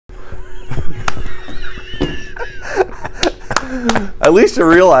At least you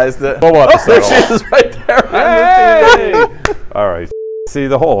realized it. Well, There she is right there. Hey! All right. See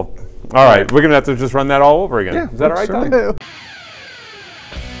the hole. All right. We're going to have to just run that all over again. Is that all right, Tom?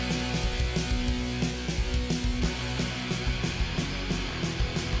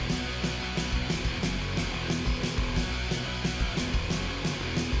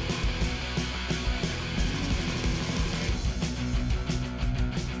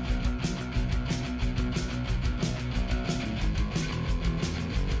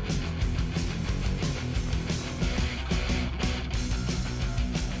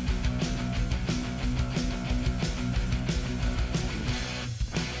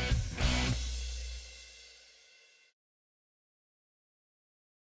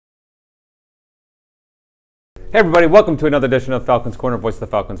 Hey everybody, welcome to another edition of Falcons Corner. Voice of the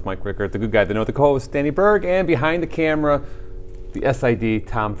Falcons, Mike Rickert, the good guy, the know the co-host, Danny Berg, and behind the camera, the SID,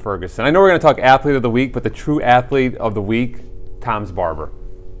 Tom Ferguson. I know we're going to talk athlete of the week, but the true athlete of the week, Tom's barber.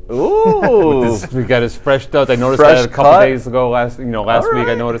 Ooh. We got his fresh stuff. I noticed that a couple days ago, last week.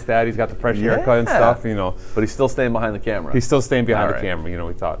 I noticed that he's got the fresh haircut and stuff. But he's still staying behind the camera. He's still staying behind the camera.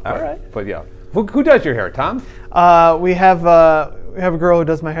 We thought. All right. But yeah, who does your hair, Tom? We have a girl who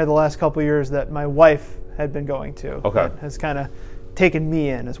does my hair the last couple of years that my wife had been going to. Okay. Has kind of taken me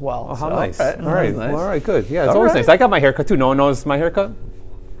in as well. Oh, how so. nice. All right. Well, all right, good. Yeah, it's always nice. I got my haircut too. No one knows my haircut?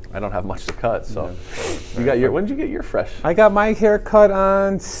 I don't have much to cut, so. You got your. When did you get your fresh? I got my haircut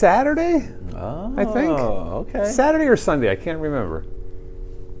on Saturday, I think. Oh, okay. Saturday or Sunday, I can't remember.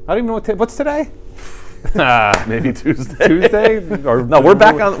 I don't even know what's today? Maybe Tuesday. Tuesday? Or No, we're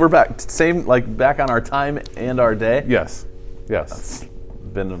back. Same, back on our time and our day. Yes. It's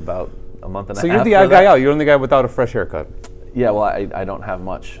been about a month and a half. So you're the odd guy out. You're the only guy without a fresh haircut. Yeah, well, I don't have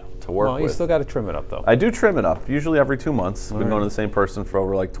much to work with. Well, you still got to trim it up, though. I do trim it up, usually every 2 months. I've been going to the same person for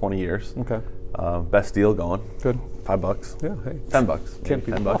over 20 years. Okay. Best deal going. Good. $5. Yeah, hey. $10. Can't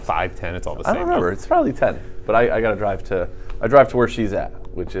be $10. 5, 10, it's all the same. I don't remember. It's probably 10. But I got to drive to where she's at,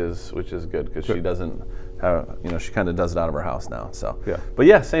 which is good because she doesn't have, she kind of does it out of her house now. So. Yeah. But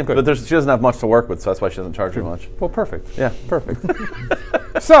yeah, same. Good. But she doesn't have much to work with, so that's why she doesn't charge me much. Well, perfect. Yeah. Perfect.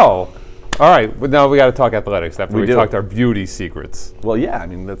 So, all right, well, now we got to talk athletics after we talked our beauty secrets. Well, yeah,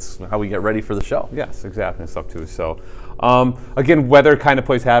 that's how we get ready for the show. Yes, exactly, and stuff too. So, again, weather kind of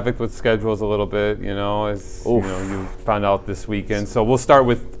plays havoc with schedules a little bit, as you found out this weekend. So we'll start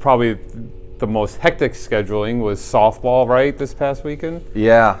with probably the most hectic scheduling was softball, right, this past weekend?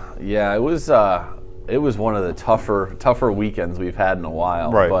 Yeah, it was one of the tougher weekends we've had in a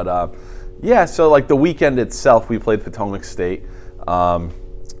while. Right. But so the weekend itself, we played Potomac State.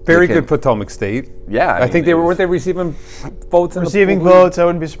 Very good Potomac State. Yeah, I think weren't they receiving votes? Receiving votes. I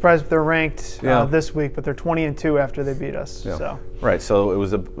wouldn't be surprised if they're ranked Yeah. this week, but they're 20-2 after they beat us. Yeah. So. Right. So it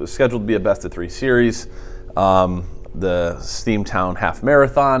was scheduled to be a best-of-3 series. The Steamtown Half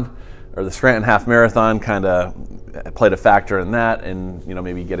Marathon, or the Scranton Half Marathon, kind of played a factor in that, and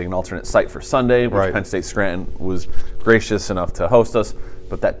maybe getting an alternate site for Sunday, which Penn State Scranton was gracious enough to host us.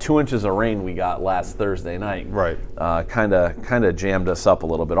 But that 2 inches of rain we got last Thursday night, kind of jammed us up a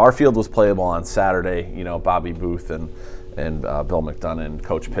little bit. Our field was playable on Saturday. Bobby Booth and Bill McDonough and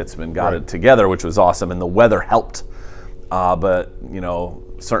Coach Pitzman got it together, which was awesome, and the weather helped. But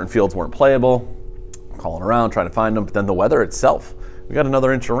certain fields weren't playable. Calling around trying to find them, but then the weather itself, we got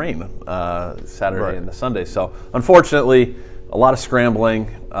another inch of rain Saturday and the Sunday. So unfortunately, a lot of scrambling.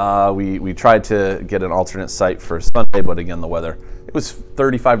 We tried to get an alternate site for Sunday, but again, the weather. It was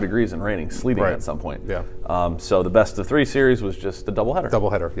 35 degrees and raining, sleeting at some point. Yeah. So the best-of-3 series was just a doubleheader.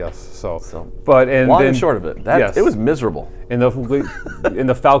 Doubleheader, yes. So long and short of it, it was miserable. And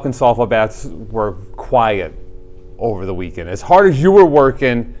the Falcon softball bats were quiet over the weekend. As hard as you were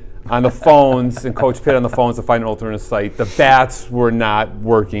working on the phones and Coach Pitt on the phones to find an alternate site, the bats were not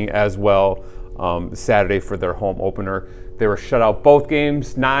working as well Saturday for their home opener. They were shut out both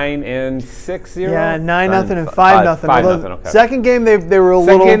games, 9 and 6-0. Yeah, 9-0 and 5-0. 5-0. Okay. Second game they were a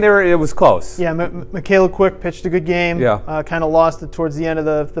little. Second game it was close. Yeah, Michaela Quick pitched a good game. Yeah. Kind of lost it towards the end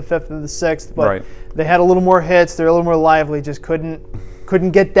of the fifth and the sixth, but they had a little more hits. They're a little more lively. Just couldn't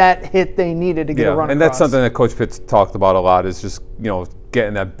get that hit they needed to get a run. And that's something that Coach Pitt talked about a lot. Is just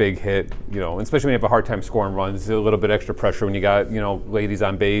getting that big hit. Especially when you have a hard time scoring runs, a little bit extra pressure when you got ladies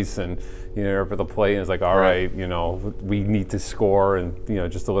on base and. For the play, and it's like, all right, we need to score, and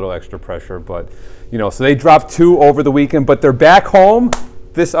just a little extra pressure. But so they dropped 2 over the weekend, but they're back home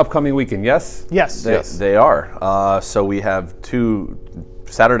this upcoming weekend. Yes. Yes. They are. So we have 2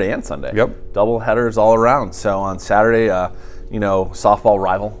 Saturday and Sunday. Yep. Double headers all around. So on Saturday, softball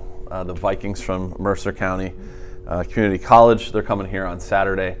rival, the Vikings from Mercer County Community College. They're coming here on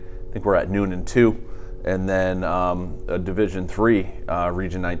Saturday. I think we're at noon and 2. and then a Division III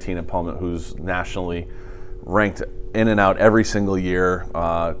Region 19 opponent who's nationally ranked in and out every single year.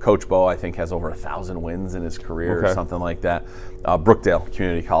 Coach Bo, I think, has over 1,000 wins in his career or something like that. Brookdale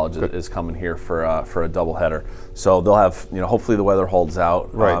Community College is coming here for a doubleheader. So they'll have, hopefully the weather holds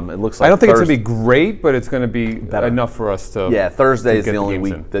out. Right. It looks like I don't think it's going to be great, but it's going to be enough for us to. Yeah, Thursday is the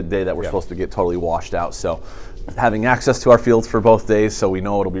only day that we're supposed to get totally washed out. So having access to our fields for both days, so we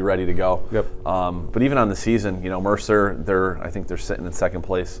know it'll be ready to go. Yep. But even on the season, Mercer, I think they're sitting in second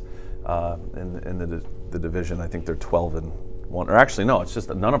place in the division. I think they're 12-1, or actually no, it's just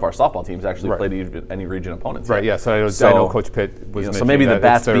that none of our softball teams actually played any region opponents. Right. Yet. Yeah. So I know Coach Pitt was. So maybe the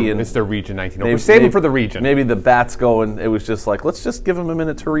Bats it's their Region 19. We're saving for the region. Maybe the Bats go and it was just like, let's just give them a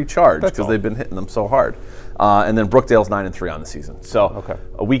minute to recharge because they've been hitting them so hard. And then Brookdale's 9-3 on the season. So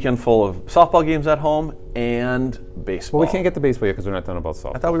a weekend full of softball games at home and baseball. Well, we can't get the baseball yet because we're not done about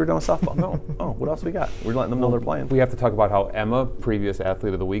softball. I thought we were done with softball. No. Oh, what else we got? We're letting them know they're playing. We have to talk about how Emma, previous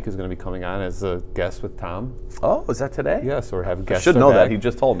athlete of the week, is going to be coming on as a guest with Tom. Oh, is that today? Yes, or have guests. I should know that. He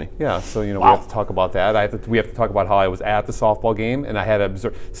just told me. Yeah, so we have to talk about that. We have to talk about how I was at the softball game and I had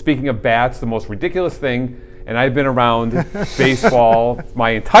observed. Speaking of bats, the most ridiculous thing, and I've been around baseball my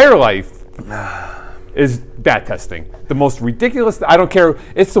entire life, is bat testing. The most ridiculous. I don't care.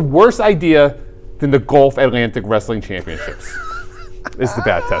 It's the worst idea than the Gulf Atlantic Wrestling Championships. Is the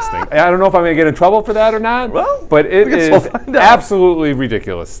bat testing. I don't know if I'm going to get in trouble for that or not, but it is absolutely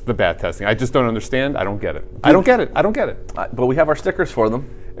ridiculous, the bat testing. I just don't understand. I don't get it. I don't get it. But we have our stickers for them.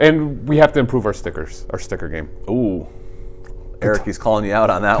 And we have to improve our stickers, our sticker game. Ooh. Eric, he's calling you out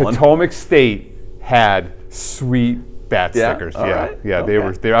on that one. Potomac State had sweet bat stickers. They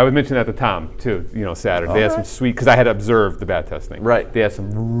were there. I would mention that to Tom too. Saturday they had some sweet, because I had observed the bat testing. Right. They had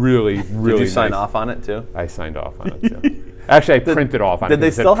some really. Did you sign off on it too? I signed off on it too. Actually, I printed off on it. Did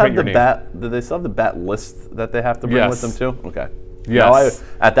they still have the bat? Did they still have the bat list that they have to bring with them too? Okay. Yes.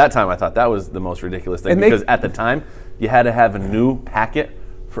 At that time, I thought that was the most ridiculous thing because at the time you had to have a new packet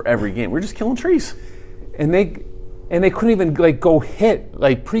for every game. We're just killing trees. And they couldn't even go hit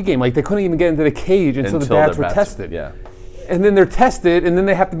pregame. They couldn't even get into the cage until the bats were tested. Yeah. And then they're tested, and then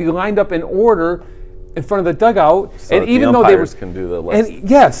they have to be lined up in order in front of the dugout. So and even though umpires can do the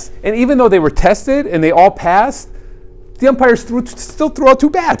list. And even though they were tested and they all passed, the umpires still threw out 2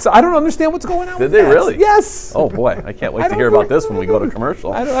 bats. I don't understand what's going on. Did they really? Yes. Oh boy, I can't wait to hear about this when we go to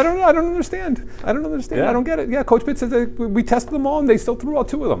commercial. I don't know. I don't understand. I don't get it. Yeah, Coach Pitt says that we tested them all, and they still threw out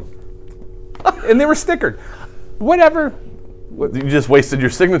 2 of them, and they were stickered. Whatever. You just wasted your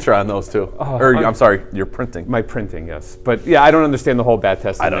signature on those 2. I'm sorry, your printing. My printing, yes. But yeah, I don't understand the whole bat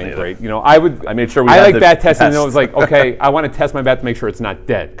testing thing. Either. Great. I made sure I like bat testing. And it was like, okay, I want to test my bat to make sure it's not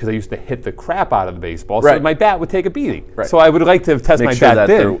dead, because I used to hit the crap out of the baseball, so my bat would take a beating. Right. So I would like to test my bat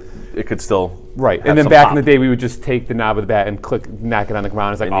dead. It could still and then back in the day, we would just take the knob of the bat and knock it on the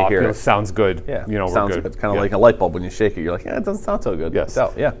ground. It's like, it sounds good. Yeah, we're good. It's kind of like a light bulb when you shake it. You're like, it doesn't sound so good. Yes.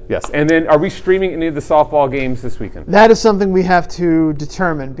 Yes. And then, are we streaming any of the softball games this weekend? That is something we have to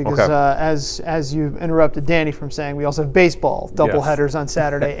determine because, as you interrupted Danny from saying, we also have baseball doubleheaders on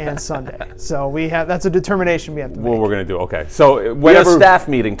Saturday and Sunday. So that's a determination we have to make. What we're going to do. Okay. So we have a staff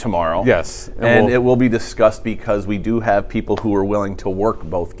meeting tomorrow. Yes. And it will be discussed because we do have people who are willing to work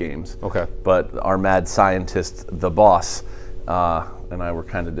both games. Okay. But our mad scientist, the boss, and I were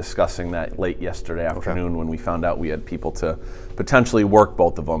kind of discussing that late yesterday afternoon when we found out we had people to potentially work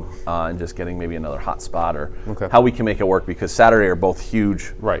both of them and just getting maybe another hot spot or how we can make it work, because Saturday are both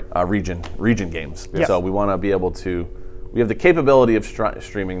huge region games. Yes. So we want to be able to. We have the capability of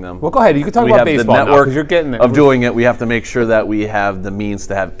streaming them. Well, go ahead. You can talk about baseball now, because you're getting it. Of doing it, we have to make sure that we have the means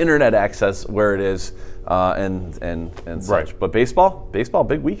to have internet access where it is and such. But baseball,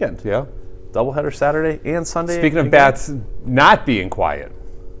 big weekend. Yeah. Doubleheader Saturday and Sunday. Speaking of bats not being quiet.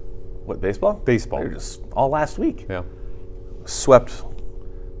 What, baseball? Baseball. They were just all last week. Yeah. Swept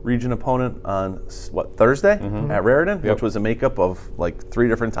region opponent on, Thursday at Raritan, which was a makeup of 3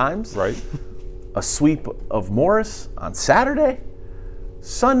 different times. Right. A sweep of Morris on Saturday.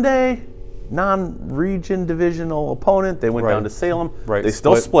 Sunday, non-region divisional opponent. They went down to Salem. Right. They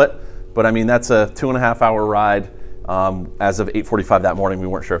still split, but I mean, that's a 2.5-hour ride. As of 8:45 that morning, we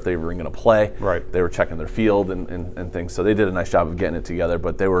weren't sure if they were going to play. Right. They were checking their field and things, so they did a nice job of getting it together.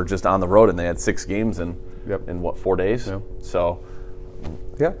 But they were just on the road, and they had 6 games in 4 days? Yeah. So.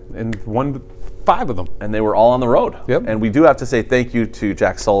 Yeah, and won 5 of them. And they were all on the road. Yep. And we do have to say thank you to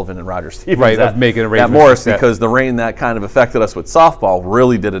Jack Sullivan and Roger Stevens. Right, of making arrangements. At Morris, because the rain that kind of affected us with softball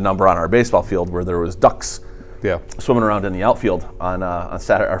really did a number on our baseball field, where there was ducks swimming around in the outfield on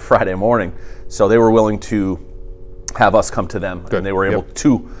Saturday or Friday morning. So they were willing to have us come to them, and they were able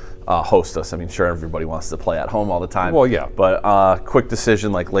to host us. I mean, sure, everybody wants to play at home all the time. Well, yeah. But quick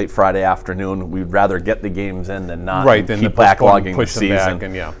decision, like late Friday afternoon, we'd rather get the games in than not. Right, then keep backlogging the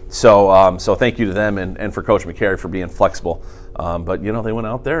season. So thank you to them and for Coach McCary for being flexible. But you know, they went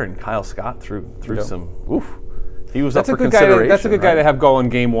out there and Kyle Scott threw some. Oof, he was up for consideration. That's a good guy to have going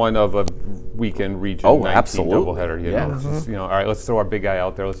game one of a weekend region 19 absolutely. doubleheader. You know, just, you know, all right, let's throw our big guy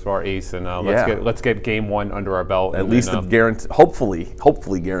out there. Let's throw our ace, and let's get game one under our belt. At least guarantee,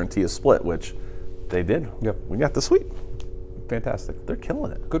 hopefully guarantee a split, which they did. Yep, we got the sweep. Fantastic. They're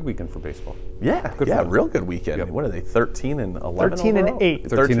killing it. Good weekend for baseball. Yeah, real good weekend. Yep. What are they, 13 and 11 13 overall? and 8.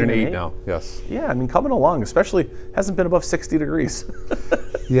 13 and 8 now, yes. Yeah, I mean, coming along, especially hasn't been above 60 degrees.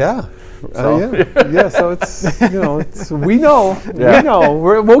 Yeah. So. So it's, you know, we know,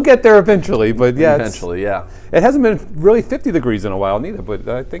 we'll get there eventually, but yeah. Eventually, yeah. It hasn't been really 50 degrees in a while neither, but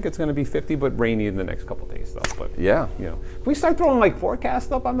I think it's going to be 50 but rainy in the next couple of days though. But yeah. You know, can we start throwing like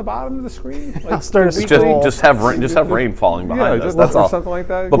forecast up on the bottom of the screen? Like, I'll start just have rain falling behind us. That's all. Something like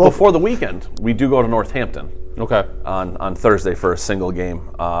that. But before the weekend, we do go to Northampton. Okay. On Thursday for a single game,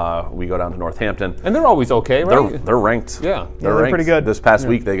 we go down to Northampton. And they're always okay, right? They're ranked. Yeah. They're ranked. Pretty good. This past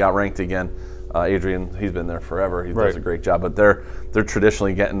week they got ranked again. Adrian, he's been there forever. He does a great job. But they're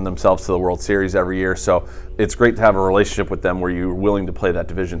traditionally getting themselves to the World Series every year. So it's great to have a relationship with them where you're willing to play that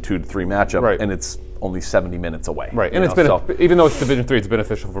Division 2 to 3 matchup, and it's only 70 minutes away. Right, and even though it's Division 3, it's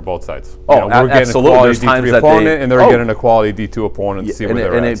beneficial for both sides. We're getting a quality D3 opponent, and they're getting a quality D2 opponent to see where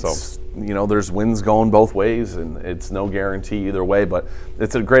they're at. So. You know, there's wins going both ways, and it's no guarantee either way, but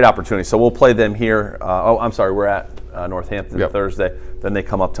it's a great opportunity. So we'll play them here. We're at Northampton Thursday. Then they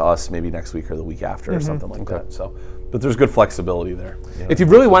come up to us maybe next week or the week after or something like that. So, but there's good flexibility there. You know, if you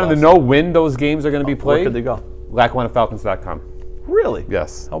really wanted to know when those games are going to be played, where could they go? LackawannaFalcons.com. Really?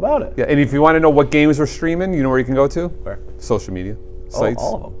 Yes. How about it? Yeah, and if you want to know what games we're streaming, you know where you can go to? Where? Social media sites.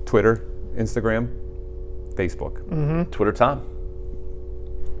 All of them. Twitter, Instagram, Facebook. Mm-hmm. Twitter Tom.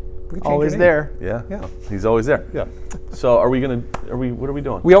 Always there. Yeah. He's always there. Yeah. So what are we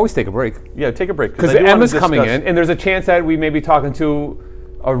doing? We always take a break. Yeah, take a break. Because Emma's coming in, and there's a chance that we may be talking to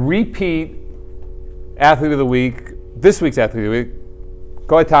a repeat Athlete of the Week, this week's Athlete of the Week.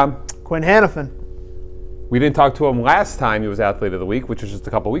 Go ahead, Tom. Quinn Hanafin. We didn't talk to him last time he was Athlete of the Week, which was just a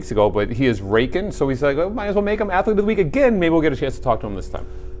couple weeks ago, but he is raking, so he's like, might as well make him Athlete of the Week again. Maybe we'll get a chance to talk to him this time.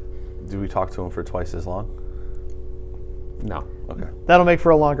 Do we talk to him for twice as long? No. Okay. That'll make for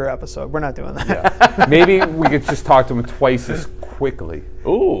a longer episode. We're not doing that. Yeah. Maybe we could just talk to him twice as quickly.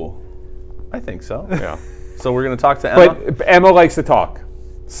 Ooh, I think so. Yeah. So we're going to talk to Emma? But Emma likes to talk.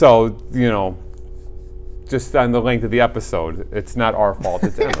 So, you know, just on the length of the episode, it's not our fault,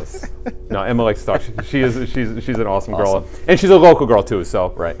 it's Emma's. No, Emma likes to talk. She's an awesome girl. And she's a local girl too,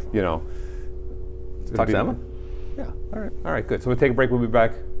 so, you know. Talk to Emma? Yeah. All right, good. So we'll take a break. We'll be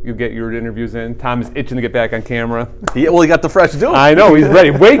back. You get your interviews in. Tom is itching to get back on camera. Yeah, well, he got the fresh do. I know, he's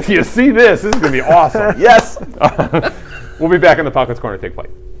ready. Wait till you see this. This is going to be awesome. Yes. We'll be back in the Falcons Corner. Take flight.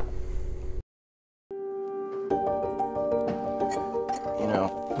 You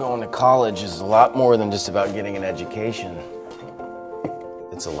know, going to college is a lot more than just about getting an education.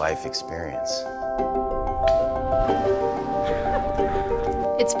 It's a life experience.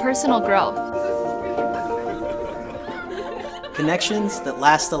 It's personal growth. Connections that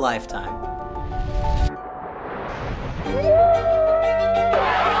last a lifetime.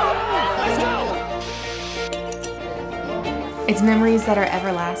 It's memories that are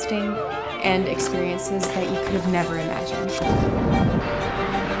everlasting and experiences that you could have never imagined.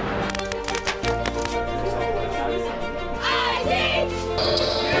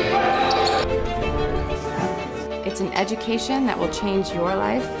 It's an education that will change your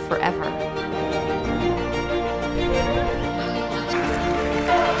life forever.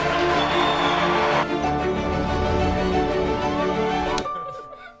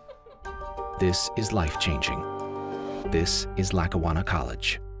 This is life-changing. This is Lackawanna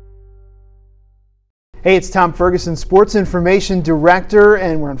College. Hey, it's Tom Ferguson, Sports Information Director,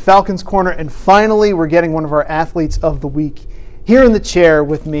 and we're in Falcons Corner, and finally we're getting one of our Athletes of the Week. Here in the chair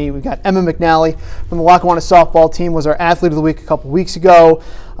with me, we've got Emma McNally from the Lackawanna softball team, was our Athlete of the Week a couple weeks ago.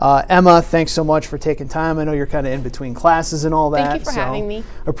 Emma, thanks so much for taking time. I know you're kind of in between classes and all that. Thank you for having me.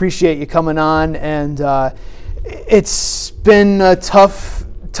 Appreciate you coming on, and it's been a tough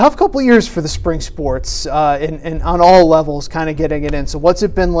couple of years for the spring sports and on all levels, kind of getting it in. So what's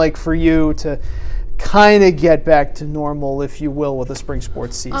it been like for you to kind of get back to normal, if you will, with the spring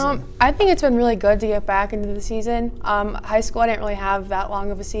sports season? I think it's been really good to get back into the season. High school, I didn't really have that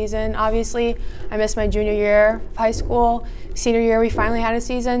long of a season, obviously. I missed my junior year of high school. Senior year, we finally had a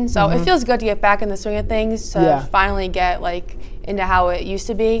season. So it feels good to get back in the swing of things, to finally get like into how it used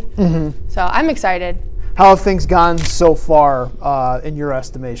to be. So I'm excited. How have things gone so far, in your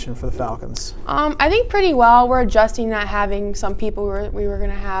estimation, for the Falcons? I think pretty well. We're adjusting, not having some people we were going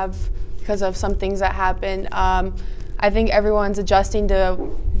to have because of some things that happened. I think everyone's adjusting to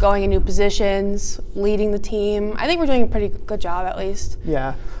going in new positions, leading the team. I think we're doing a pretty good job, at least.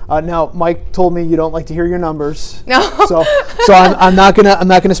 Yeah. Now, Mike told me you don't like to hear your numbers. No. So I'm not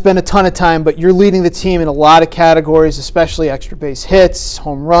gonna spend a ton of time. But you're leading the team in a lot of categories, especially extra base hits,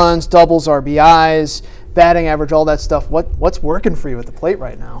 home runs, doubles, RBIs, batting average, all that stuff. What's working for you at the plate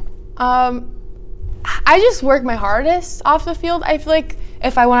right now? I just work my hardest off the field. I feel like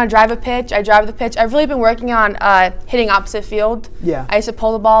if I want to drive a pitch, I drive the pitch. I've really been working on hitting opposite field. Yeah. I used to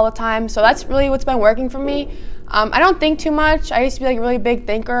pull the ball all the time, so that's really what's been working for me. I don't think too much. I used to be like a really big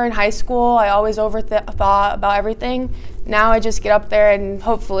thinker in high school. I always thought about everything. Now I just get up there and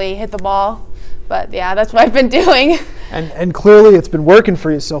hopefully hit the ball. But yeah, that's what I've been doing. And clearly it's been working for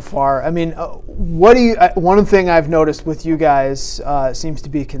you so far. I mean, one thing I've noticed with you guys seems to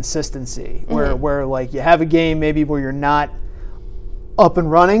be consistency, where like you have a game maybe where you're not up and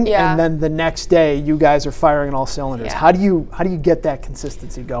running, and then the next day you guys are firing on all cylinders. Yeah. How do you get that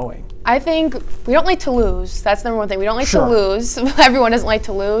consistency going? I think we don't like to lose. That's the number one thing. We don't like to lose. Everyone doesn't like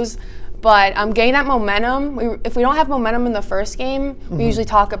to lose. But getting that momentum, if we don't have momentum in the first game, we usually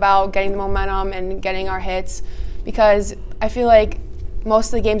talk about getting the momentum and getting our hits, because I feel like most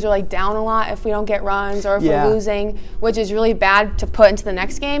of the games are like down a lot if we don't get runs or if we're losing, which is really bad to put into the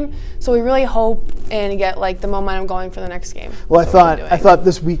next game. So we really hope and get like the momentum going for the next game. Well, I thought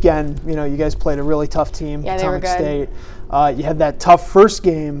this weekend, you guys played a really tough team, Atomic State. You had that tough first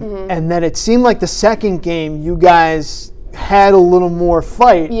game, and then it seemed like the second game you guys had a little more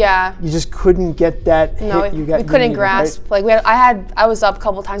fight. Yeah. You just couldn't get that hit you got. We couldn't grasp. Right? Like I was up a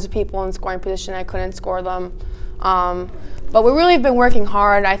couple times with people in scoring position. I couldn't score them. But we really have been working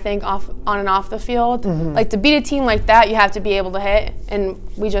hard, I think, on and off the field. Like to beat a team like that, you have to be able to hit, and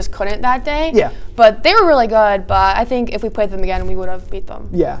we just couldn't that day. Yeah. But they were really good. But I think if we played them again, we would have beat them.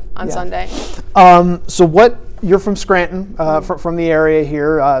 Yeah. On Sunday. So you're from Scranton, from the area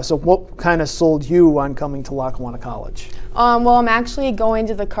here. So what kind of sold you on coming to Lackawanna College? Well, I'm actually going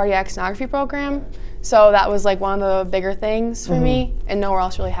to the cardiac sonography program. So that was like one of the bigger things for me, and nowhere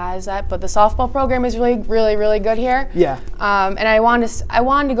else really has that. But the softball program is really, really, really good here. Yeah. And I wanted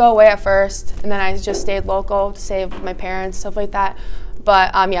to go away at first, and then I just stayed local to save my parents, stuff like that.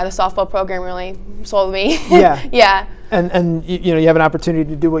 But yeah, the softball program really sold me. Yeah. Yeah. And you have an opportunity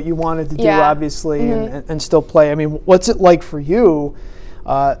to do what you wanted to do, obviously, and still play. I mean, what's it like for you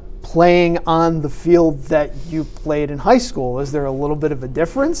playing on the field that you played in high school? Is there a little bit of a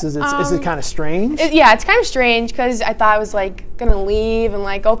difference? Is it kind of strange? Yeah, it's kind of strange because I thought I was like gonna leave and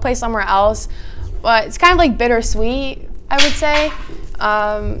like go play somewhere else, but it's kind of like bittersweet, I would say.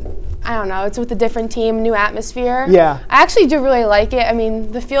 I don't know, it's with a different team, new atmosphere. Yeah. I actually do really like it. I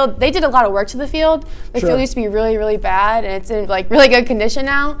mean, the field, they did a lot of work to the field. The field used to be really, really bad, and it's in like really good condition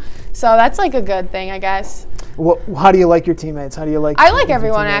now. So that's like a good thing, I guess. How do you like your teammates? How do you like? I like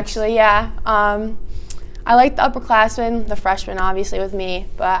everyone actually, yeah. I like the upperclassmen, the freshmen obviously with me,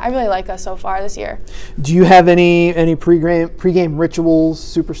 but I really like us so far this year. Do you have any pregame rituals,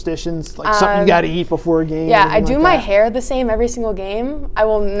 superstitions, like something you got to eat before a game? Yeah, I do my hair the same every single game. I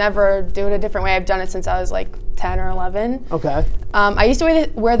will never do it a different way. I've done it since I was like 10 or 11. Okay. I used to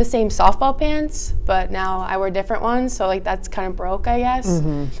wear the same softball pants, but now I wear different ones, so like that's kind of broke, I guess.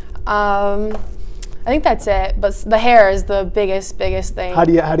 I think that's it, but the hair is the biggest thing. How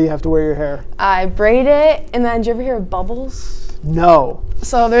do you have to wear your hair? I braid it, and then do you ever hear of bubbles? No.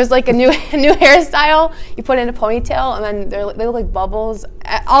 So there's like a new hairstyle. You put it in a ponytail, and then they look like bubbles.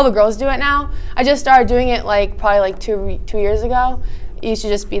 All the girls do it now. I just started doing it like probably like two years ago. It used to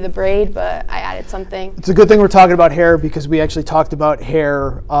just be the braid, but I added something. It's a good thing we're talking about hair, because we actually talked about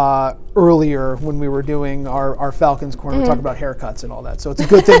hair earlier when we were doing our Falcons Corner. We talked about haircuts and all that. So it's a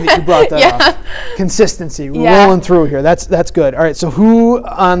good thing that you brought that up. Consistency. We're rolling through here. That's good. All right, so who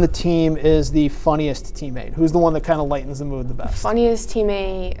on the team is the funniest teammate? Who's the one that kind of lightens the mood the best? Funniest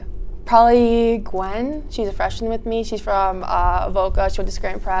teammate, probably Gwen. She's a freshman with me. She's from Avoca. She went to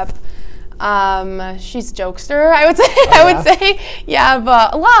Scranton Prep. She's a jokester, I would say. I would say, yeah.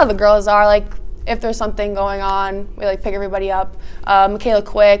 But a lot of the girls are like, if there's something going on, we like pick everybody up. Michaela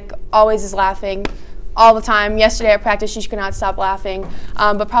Quick always is laughing all the time. Yesterday at practice, she could not stop laughing,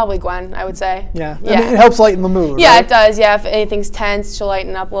 but probably Gwen, I would say. Yeah, I mean, it helps lighten the mood. Yeah, right? it does. Yeah, if anything's tense, she'll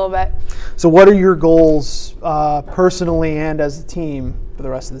lighten up a little bit. So what are your goals personally and as a team for the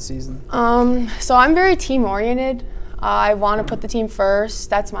rest of the season? So I'm very team-oriented. I want to put the team first.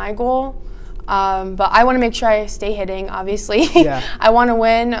 That's my goal. But I want to make sure I stay hitting, obviously. Yeah. I want to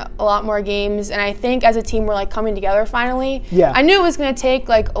win a lot more games, and I think as a team we're like coming together finally. Yeah. I knew it was going to take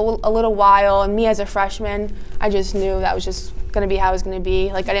like a little while, and me as a freshman, I just knew that was just going to be how it was going to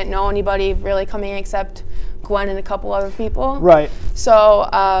be. Like I didn't know anybody really coming in except Gwen and a couple other people. Right. So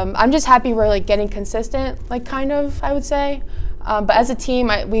I'm just happy we're like getting consistent, like kind of, I would say. But as a team,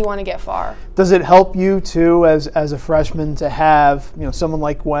 we want to get far. Does it help you too, as a freshman, to have someone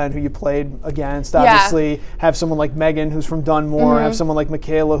like Gwen, who you played against, obviously, have someone like Megan, who's from Dunmore, have someone like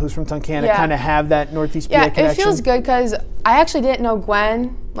Michaela, who's from Tunkhannock, kind of have that Northeast PA connection? Yeah, it feels good because I actually didn't know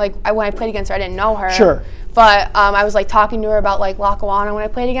Gwen. Like when I played against her, I didn't know her. Sure. But I was like talking to her about like Lackawanna when I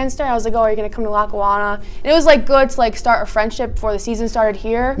played against her. I was like, "Oh, are you gonna come to Lackawanna?" And it was like good to like start a friendship before the season started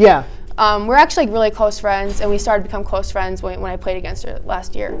here. Yeah. We're actually like really close friends, and we started to become close friends when I played against her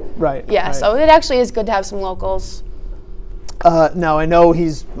last year. Right. Yeah, right. so it actually is good to have some locals. Now, I know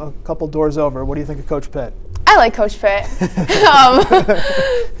he's a couple doors over. What do you think of Coach Pitt? I like Coach Pitt.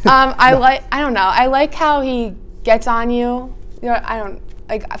 I don't know. I like how he gets on you. I don't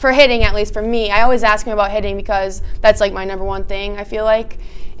like for hitting, at least for me. I always ask him about hitting because that's like my #1 thing, I feel like.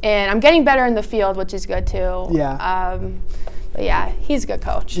 And I'm getting better in the field, which is good too. Yeah. But yeah, he's a good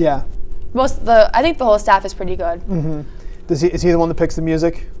coach. Yeah. I think the whole staff is pretty good. Mm-hmm. Is he the one that picks the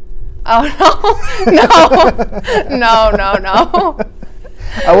music? Oh no.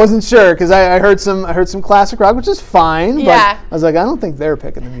 I wasn't sure because I heard some classic rock, which is fine. Yeah. But I was like, I don't think they're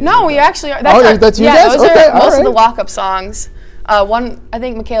picking the music. No, we actually are. That's you guys? Those okay, are most right. of the walk-up songs. One, I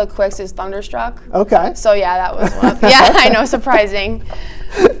think Michaela Quick's is Thunderstruck. Okay. So yeah, that was one. Yeah, I know, surprising.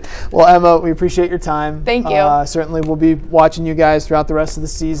 Well, Emma, we appreciate your time. Thank you. Certainly, we'll be watching you guys throughout the rest of the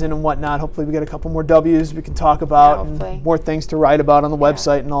season and whatnot. Hopefully, we get a couple more W's we can talk about, and more things to write about on the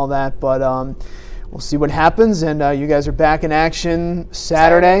website and all that. But we'll see what happens. And you guys are back in action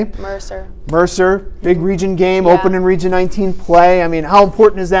Saturday. Mercer, big region game, open in Region 19 play. I mean, how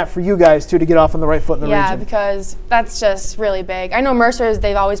important is that for you guys, too, to get off on the right foot in the region? Yeah, because that's just really big. I know Mercer's,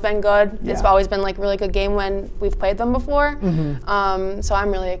 they've always been good. Yeah. It's always been like a really good game when we've played them before. Mm-hmm. So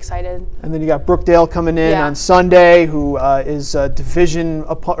I'm really excited. And then you got Brookdale coming in on Sunday, who is a division,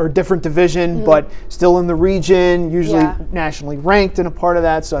 or different division, but still in the region, usually nationally ranked and a part of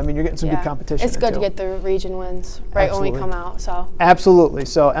that. So, I mean, you're getting some good competition. It's good to get the region wins when we come out. So absolutely.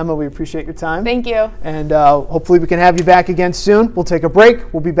 So, Emma, we appreciate your time. Thank you. And hopefully we can have you back again soon. We'll take a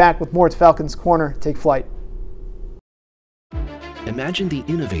break. We'll be back with more. It's Falcons Corner. Take flight. Imagine the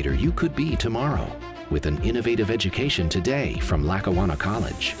innovator you could be tomorrow with an innovative education today from Lackawanna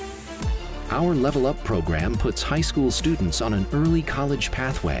College. Our Level Up program puts high school students on an early college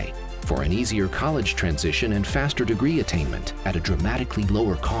pathway for an easier college transition and faster degree attainment at a dramatically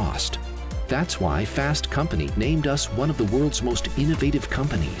lower cost. That's why Fast Company named us one of the world's most innovative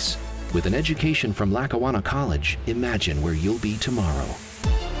companies. With an education from Lackawanna College, imagine where you'll be tomorrow.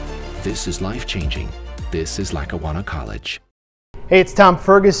 This is life-changing. This is Lackawanna College. Hey, it's Tom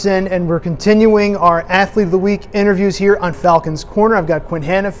Ferguson, and we're continuing our Athlete of the Week interviews here on Falcons Corner. I've got Quinn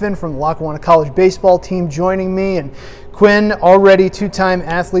Hanafin from the Lackawanna College baseball team joining me. And Quinn, already two-time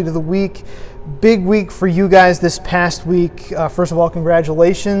Athlete of the Week. Big week for you guys this past week. First of all,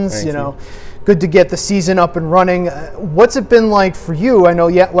 congratulations. Thank you. Good to get the season up and running. What's it been like for you? I know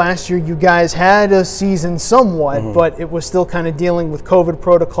last year you guys had a season somewhat, but it was still kind of dealing with COVID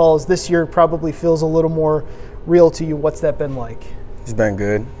protocols. This year probably feels a little more real to you. What's that been like? It's been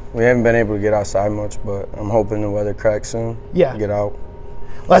good. We haven't been able to get outside much, but I'm hoping the weather cracks soon. Yeah. Get out.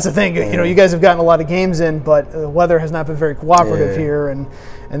 Well, that's the thing. You know, you guys have gotten a lot of games in, but the weather has not been very cooperative here, and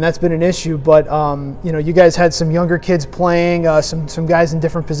that's been an issue. But you know, you guys had some younger kids playing, some guys in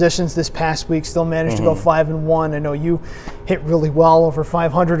different positions this past week. Still managed to go 5-1. I know you hit really well, over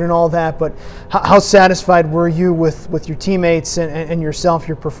 500 and all that. But how satisfied were you with your teammates and yourself,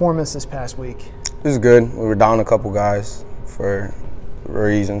 your performance this past week? It was good. We were down a couple guys for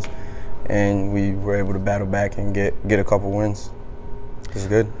reasons, and we were able to battle back and get a couple wins. It's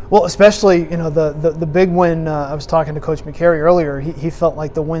good. Well, especially, you know, the big win, I was talking to Coach McCary earlier, he felt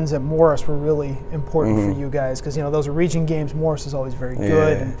like the wins at Morris were really important for you guys because, you know, those are region games. Morris is always very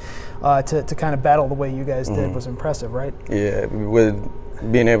good. And to kind of battle the way you guys did was impressive, right? Yeah,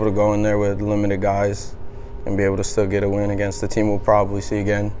 with being able to go in there with limited guys and be able to still get a win against the team we'll probably see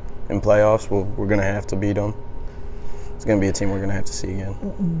again in playoffs, we're going to have to beat them. it's going to be a team we're going to have to see again.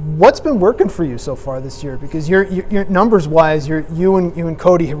 What's been working for you so far this year? Because your numbers-wise, you and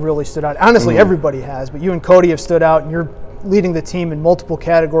Cody have really stood out. Honestly, everybody has, but you and Cody have stood out, and you're leading the team in multiple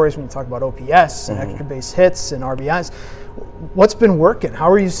categories when you talk about OPS and extra base hits and RBIs. What's been working? How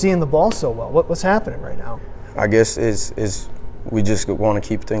are you seeing the ball so well? What's happening right now? I guess is we just want to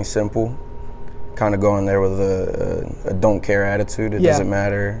keep things simple, kind of go in there with a don't care attitude. It doesn't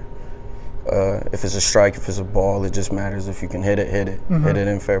matter if it's a strike, if it's a ball. It just matters if you can hit it, hit it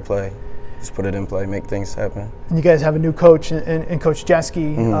in fair play. Just put it in play, make things happen. And you guys have a new coach in Coach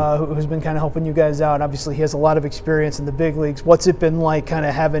Jeske, who's been kind of helping you guys out. Obviously, he has a lot of experience in the big leagues. What's it been like kind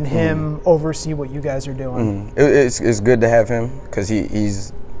of having him oversee what you guys are doing? It's good to have him because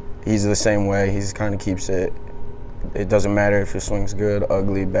he's the same way. He kind of keeps it. It doesn't matter if your swing's good,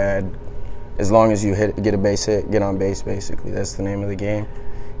 ugly, bad. As long as you get a base hit, get on base, basically. That's the name of the game.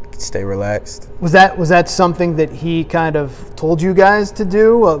 Stay relaxed. Was that something that he kind of told you guys to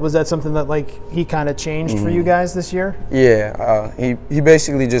do? Was that something that he kind of changed for you guys this year? Yeah, he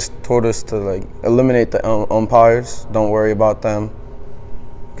basically just told us to eliminate the umpires. Don't worry about them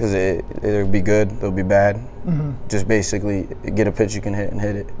because it'll be good, they'll be bad. Just basically get a pitch you can hit and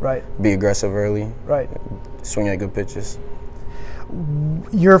hit it. Right. Be aggressive early. Right. Swing at good pitches.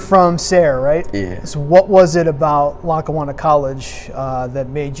 You're from Sayre, right? Yeah. So what was it about Lackawanna College that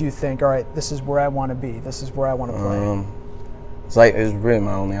made you think, all right, this is where I want to be, this is where I want to play? It was really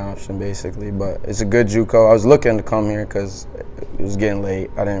my only option, basically. But it's a good JUCO. I was looking to come here because it was getting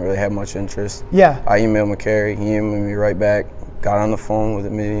late. I didn't really have much interest. Yeah. I emailed McCary. He emailed me right back. Got on the phone with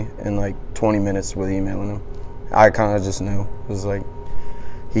me in 20 minutes with emailing him. I kind of just knew. It was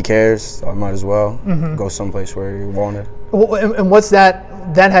he cares, so I might as well go someplace where you're wanted. Well, and what's that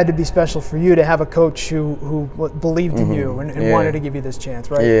had to be special for you to have a coach who believed in you and wanted to give you this chance,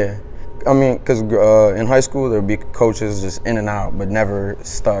 right? Yeah. I mean, because in high school there would be coaches just in and out, but never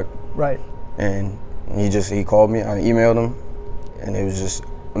stuck. Right. And he called me. I emailed him, and it was just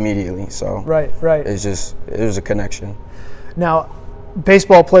immediately. So right. it was a connection. Now,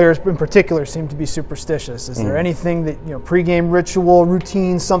 baseball players in particular seem to be superstitious. Is there anything that pregame ritual,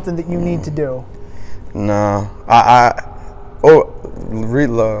 routine, something that you need to do? No,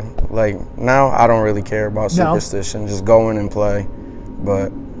 now I don't really care about superstition. Just go in and play.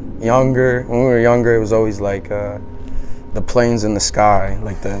 But when we were younger, it was always the planes in the sky,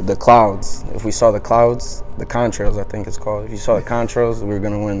 the clouds. If we saw the clouds, the contrails, I think it's called. If you saw the contrails, we were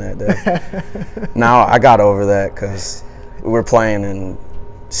gonna win that day. Now I got over that because we're playing in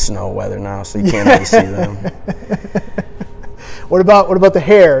snow weather now, so you can't really see them. What about the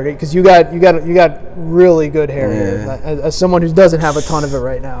hair? Because you got really good hair. Yeah. As someone who doesn't have a ton of it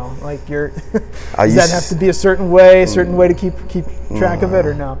right now, does that have to be a certain way to keep track of it,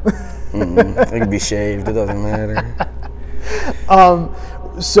 or no? It could be shaved. It doesn't matter.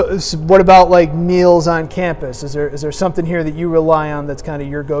 So what about meals on campus? Is there something here that you rely on that's kind of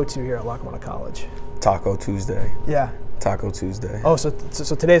your go-to here at Lackawanna College? Taco Tuesday. Yeah. Taco Tuesday. Oh, so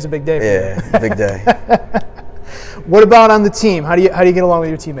today's a big day for you. Yeah, big day. What about on the team? How do you get along with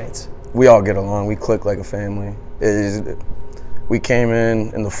your teammates? We all get along. We click like a family. We came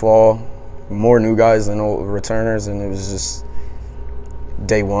in the fall, more new guys than old returners, and it was just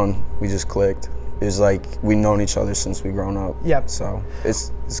day one. We just clicked. It was we've known each other since we've grown up. Yep. So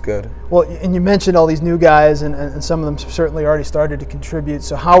it's good. Well, and you mentioned all these new guys, and some of them certainly already started to contribute.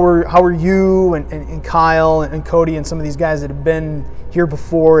 So how are you and Kyle and Cody and some of these guys that have been here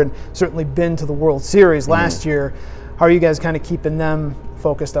before and certainly been to the World Series last year? How are you guys kind of keeping them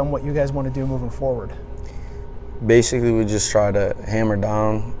focused on what you guys want to do moving forward? Basically, we just try to hammer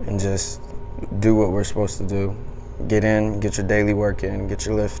down and just do what we're supposed to do. Get in, get your daily work in, get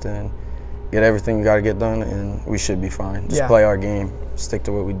your lift in. Get everything you got to get done, and we should be fine. Just play our game, stick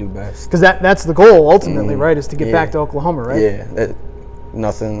to what we do best. Because that's the goal ultimately, right? Is to get back to Oklahoma, right? Yeah,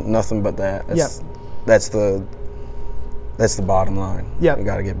 nothing but that. That's the bottom line. Yeah, we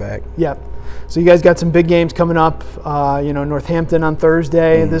got to get back. Yep. So you guys got some big games coming up. Northampton on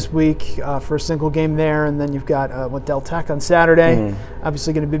Thursday this week for a single game there, and then you've got Del Tech on Saturday.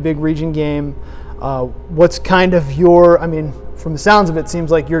 Obviously, going to be a big region game. What's kind of from the sounds of it, seems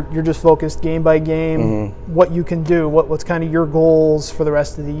like you're just focused game by game, what you can do, what's kind of your goals for the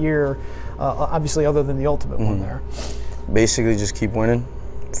rest of the year, obviously other than the ultimate one there. Basically just keep winning,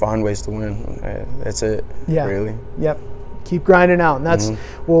 find ways to win. That's it, really. Yep. Keep grinding out. And that's,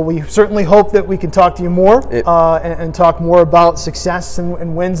 well, we certainly hope that we can talk to you more and talk more about success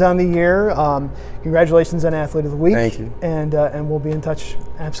and wins on the year. Congratulations on Athlete of the Week. Thank you. And we'll be in touch,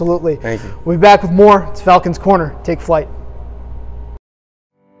 absolutely. Thank you. We'll be back with more. It's Falcons Corner. Take flight.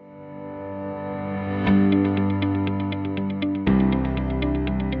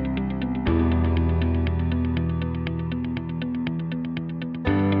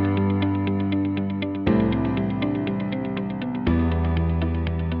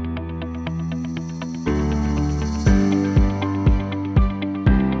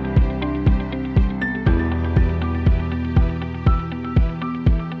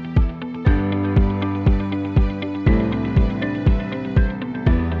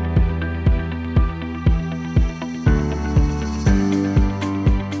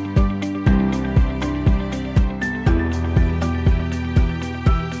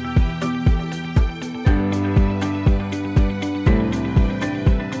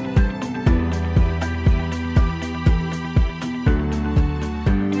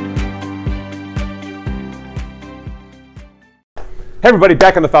 everybody,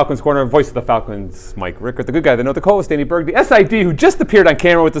 back on the Falcons Corner, voice of the Falcons, Mike Rickert, the good guy, the note, the co-host, Danny Berg, the SID who just appeared on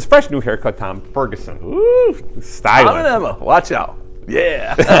camera with his fresh new haircut, Tom Ferguson. Ooh, styling. Tom and Emma, watch out.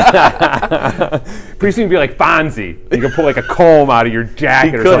 Yeah. Pretty soon you'd be like Fonzie. You could pull like a comb out of your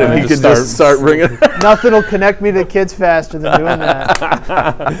jacket or something. He could just start ringing. Nothing will connect me to kids faster than doing that.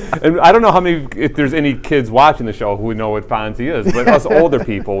 And I don't know if there's any kids watching the show who know what Fonzie is, but us older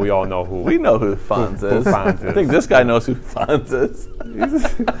people, we all know who. We know who Fonz is. I think this guy knows who Fonz is.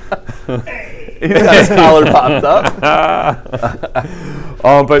 He's got his collar popped up.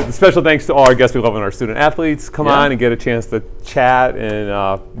 But special thanks to all our guests we love and our student athletes. Come on and get a chance to chat and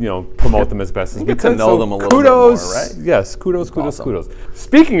promote them as best as we get can. To know them a little bit more, right? Yes, kudos.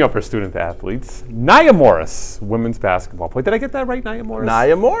 Speaking of our student athletes, Nia Morris, women's basketball player. Did I get that right, Nia Morris?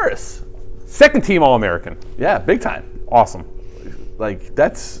 Nia Morris. Second team All-American. Yeah, big time. Awesome. Like,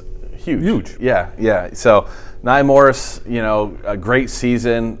 that's huge. Huge. Yeah. So, Nia Morris, a great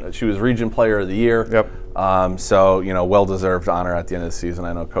season. She was Region Player of the Year. Yep. So, well-deserved honor at the end of the season.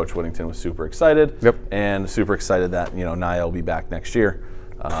 I know Coach Whittington was super excited. Yep. And super excited that, Nia will be back next year.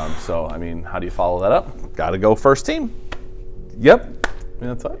 So, I mean, how do you follow that up? Got to go first team. Yep.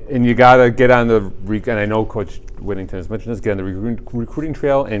 That's it. And you got to get on the, and I know Coach Whittington has mentioned this, get on the recruiting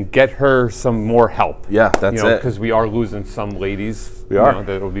trail and get her some more help. Yeah, that's it. Because we are losing some ladies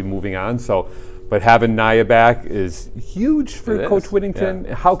that will be moving on. So, but having Nia back is huge for Coach Whittington.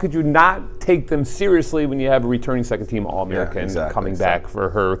 Yeah. How could you not take them seriously when you have a returning second team All-American coming back for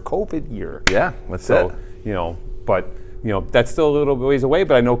her COVID year? Yeah, that's it. That's still a little ways away,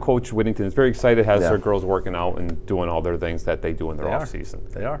 but I know Coach Whittington is very excited, has her girls working out and doing all their things that they do in their off season.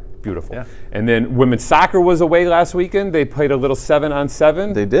 They are. Beautiful. Yeah. And then women's soccer was away last weekend. They played a little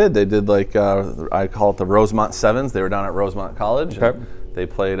 7-on-7. They did. They did like, I call it the Rosemont Sevens. They were down at Rosemont College. Okay. They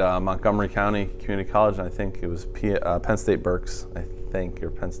played Montgomery County Community College, and I think it was Penn State Berks, or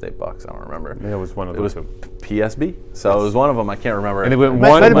Penn State Bucks. I don't remember. Yeah, it was one of those. It was PSB, so it was one of them. I can't remember. And they went 1-1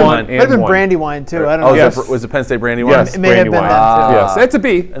 Might have been Brandywine too. I don't know. Was it Penn State Brandywine? Yes, it may have been that too. Yes, it's a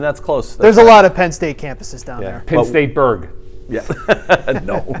B. And that's close. There's a lot of Penn State campuses down there. Penn State Berg. Yeah.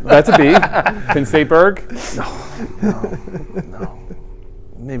 No. That's a B. Penn State Berg. No.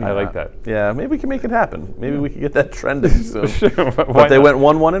 Maybe I not. like that. Yeah, maybe we can make it happen. Maybe we can get that trending soon. Sure, but they went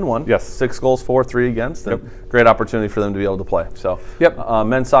 1-1-1. Yes. 6 goals, 4-3 against. And great opportunity for them to be able to play. So,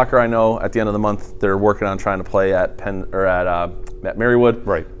 men's soccer, I know at the end of the month they're working on trying to play at Marywood.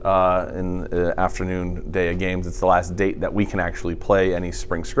 Right. In the afternoon day of games. It's the last date that we can actually play any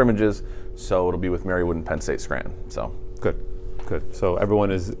spring scrimmages. So it'll be with Marywood and Penn State Scranton. So good. So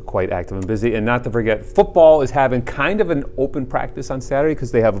everyone is quite active and busy. And not to forget, football is having kind of an open practice on Saturday because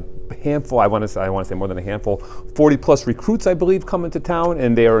they have a handful, I want to say more than a handful, 40-plus recruits, I believe, coming to town,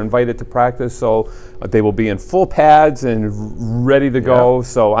 and they are invited to practice. So they will be in full pads and ready to go.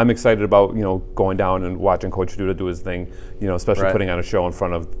 So I'm excited about, going down and watching Coach Duda do his thing, especially putting on a show in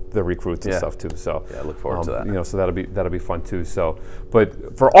front of the recruits and stuff too. So I look forward to that. So that'll be fun too. So,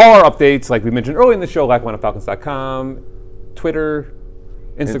 but for all our updates, like we mentioned early in the show, LackawannaFalcons.com, Twitter,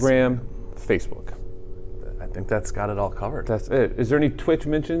 Instagram, Facebook. I think that's got it all covered. That's it. Is there any Twitch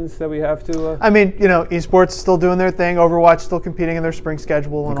mentions that we have to? I mean, esports still doing their thing. Overwatch still competing in their spring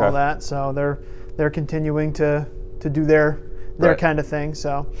schedule and all that. So they're continuing to do their kind of thing.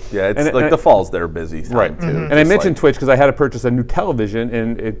 So yeah, it's the fall's their busy time too. And I mentioned Twitch because I had to purchase a new television,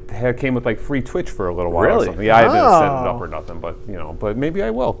 and it came with like free Twitch for a little while. Really? Or something. Yeah, I didn't set it up or nothing, but but maybe I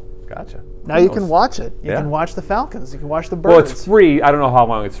will. Gotcha. Now you can watch it. You can watch the Falcons. You can watch the Birds. Well, it's free. I don't know how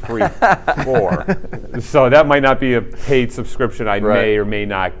long it's free for. So that might not be a paid subscription I may or may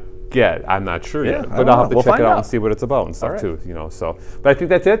not get. I'm not sure yet. But I'll have to check it out and see what it's about and stuff too. So, but I think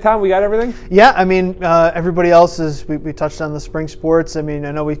that's it, Tom. We got everything? Yeah, I mean, everybody else is, we touched on the spring sports. I mean,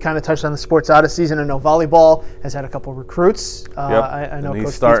 I know we kind of touched on the sports out of season. I know volleyball has had a couple recruits. I know and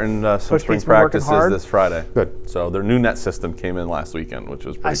he's starting some spring practices this Friday. Good. So their new net system came in last weekend, which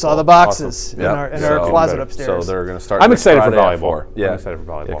was pretty I saw the boxes in our closet upstairs. So they're going to start. I'm excited for Friday volleyball. Yeah, I'm excited for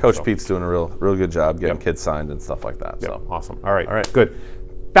volleyball. Yeah, Coach Pete's doing a real good job getting kids signed and stuff like that. So awesome. All right. Good.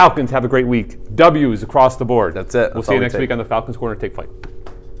 Falcons, have a great week. W's across the board. That's it. We'll see you next week on the Falcons Corner. Take flight.